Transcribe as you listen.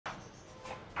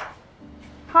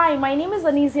Hi, my name is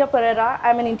Anizia.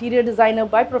 I'm an interior designer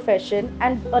by profession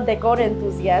and a decor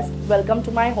enthusiast. Welcome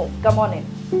to my home. Come on in.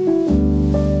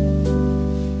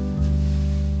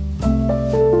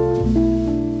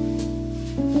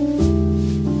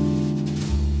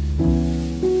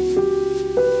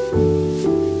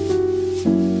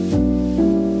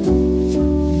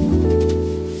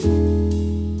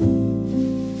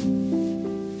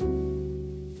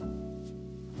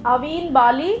 Are we in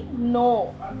Bali?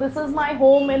 No, this is my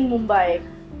home in Mumbai.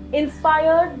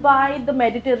 Inspired by the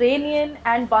Mediterranean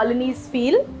and Balinese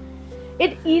feel,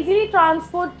 it easily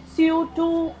transports you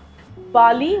to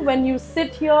Bali when you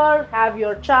sit here, have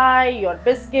your chai, your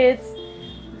biscuits.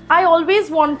 I always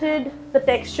wanted the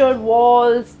textured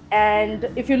walls, and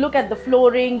if you look at the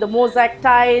flooring, the mosaic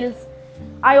tiles,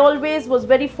 I always was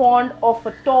very fond of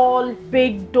a tall,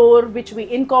 big door which we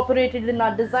incorporated in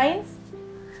our designs.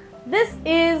 This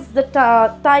is the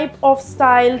type of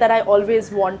style that I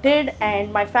always wanted,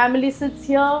 and my family sits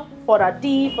here for our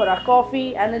tea, for our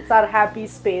coffee, and it's our happy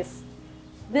space.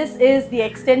 This is the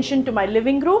extension to my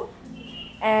living room,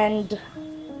 and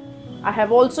I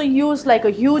have also used like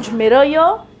a huge mirror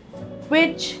here,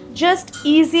 which just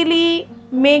easily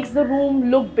makes the room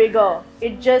look bigger.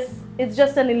 It's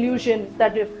just an illusion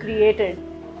that we've created.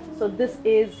 So this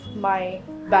is my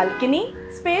balcony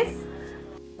space.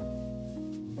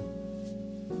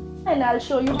 And I'll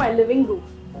show you my living room.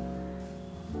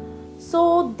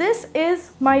 So this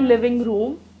is my living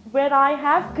room where I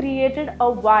have created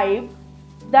a vibe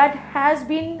that has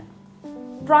been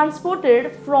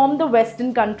transported from the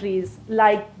Western countries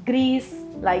like Greece,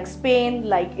 like Spain,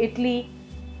 like Italy.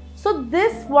 So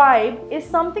this vibe is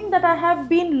something that I have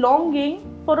been longing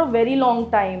for a very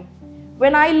long time.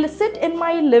 When I sit in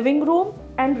my living room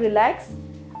and relax,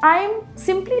 I'm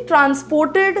simply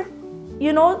transported,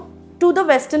 to the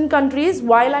Western countries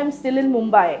while I'm still in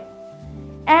Mumbai.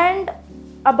 And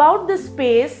about this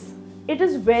space, it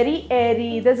is very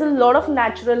airy. There's a lot of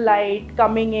natural light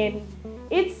coming in.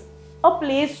 It's a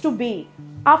place to be.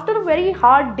 After a very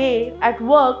hard day at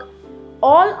work,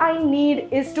 all I need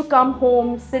is to come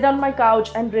home, sit on my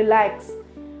couch and relax.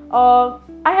 I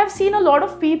have seen a lot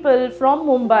of people from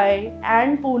Mumbai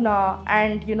and Pune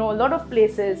and a lot of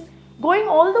places going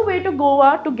all the way to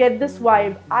Goa to get this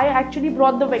vibe. I actually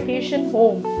brought the vacation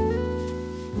home.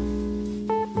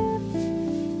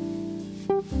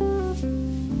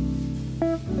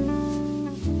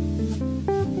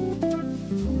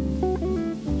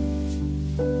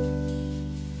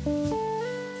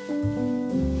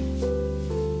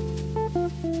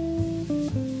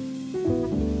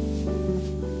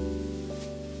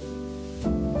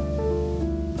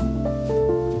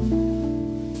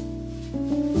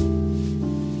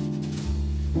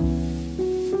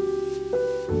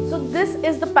 This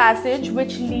is the passage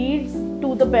which leads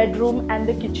to the bedroom and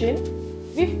the kitchen.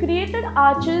 We've created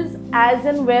arches as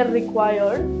and where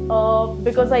required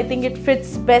because I think it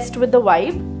fits best with the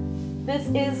vibe. This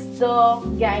is the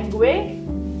gangway.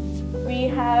 We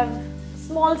have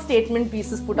small statement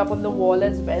pieces put up on the wall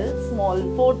as well, small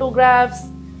photographs.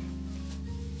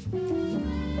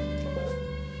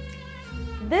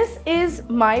 This is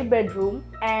my bedroom,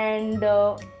 and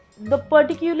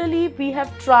particularly we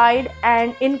have tried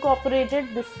and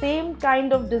incorporated the same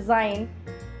kind of design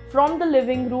from the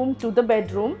living room to the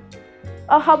bedroom,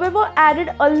 however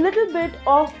added a little bit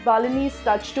of Balinese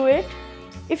touch to it.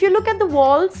 If you look at the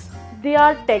walls, they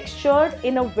are textured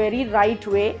in a very right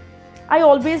way. I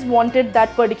always wanted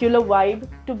that particular vibe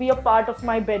to be a part of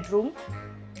my bedroom.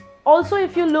 Also,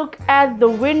 if you look at the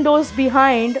windows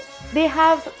behind, they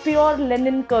have pure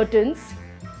linen curtains.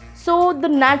 So the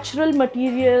natural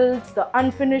materials, the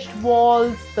unfinished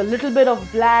walls, the little bit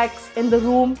of blacks in the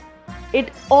room,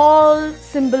 it all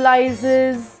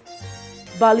symbolizes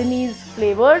Balinese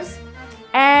flavors.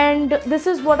 And this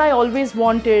is what I always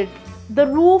wanted. The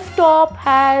rooftop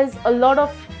has a lot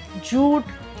of jute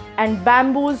and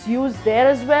bamboos used there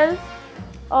as well.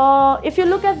 If you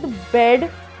look at the bed,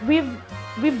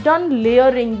 we've done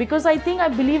layering because I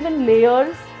believe in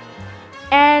layers.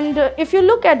 And if you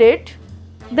look at it,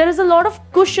 there is a lot of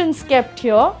cushions kept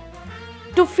here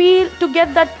to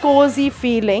get that cozy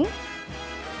feeling.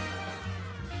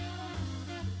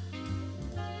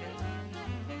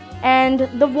 And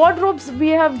the wardrobes we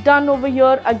have done over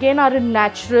here again are in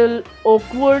natural oak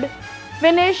wood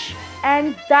finish,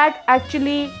 and that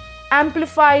actually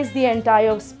amplifies the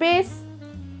entire space.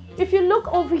 If you look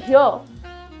over here,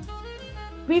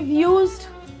 we've used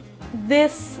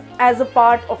this as a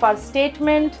part of our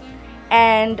statement.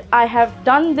 And I have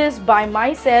done this by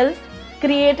myself,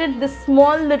 created this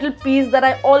small little piece that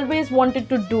I always wanted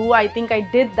to do. I think I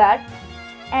did that.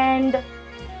 And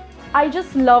I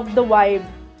just love the vibe.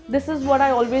 This is what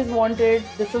I always wanted.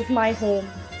 This is my home.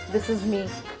 This is me.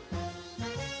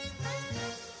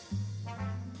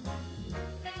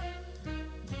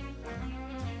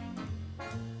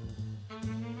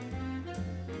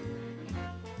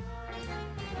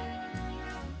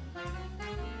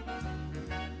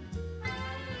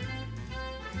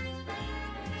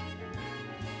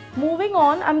 Moving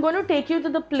on, I'm going to take you to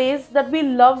the place that we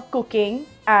love cooking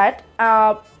at.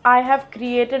 I have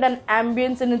created an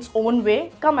ambience in its own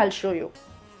way. Come, I'll show you.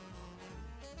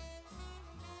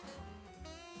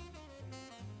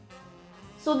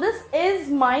 So this is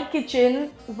my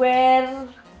kitchen where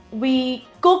we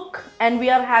cook, and we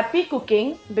are happy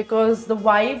cooking because the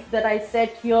vibe that I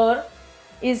set here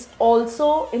is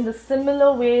also in the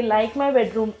similar way like my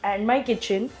bedroom and my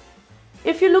kitchen.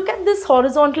 If you look at this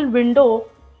horizontal window,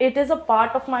 it is a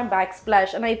part of my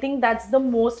backsplash, and I think that's the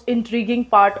most intriguing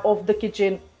part of the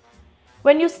kitchen.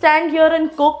 When you stand here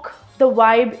and cook, the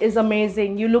vibe is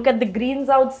amazing. You look at the greens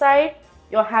outside,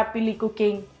 you're happily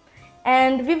cooking.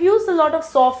 And we've used a lot of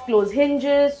soft close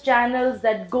hinges, channels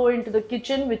that go into the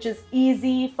kitchen, which is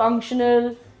easy,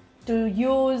 functional to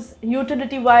use,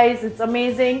 utility wise, it's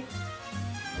amazing.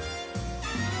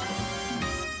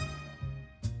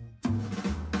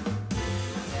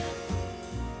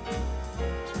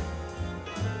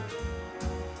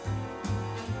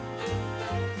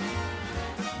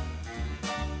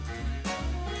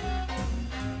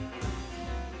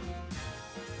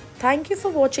 Thank you for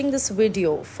watching this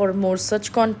video. For more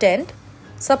such content,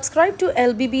 subscribe to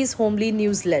LBB's Homely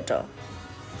newsletter.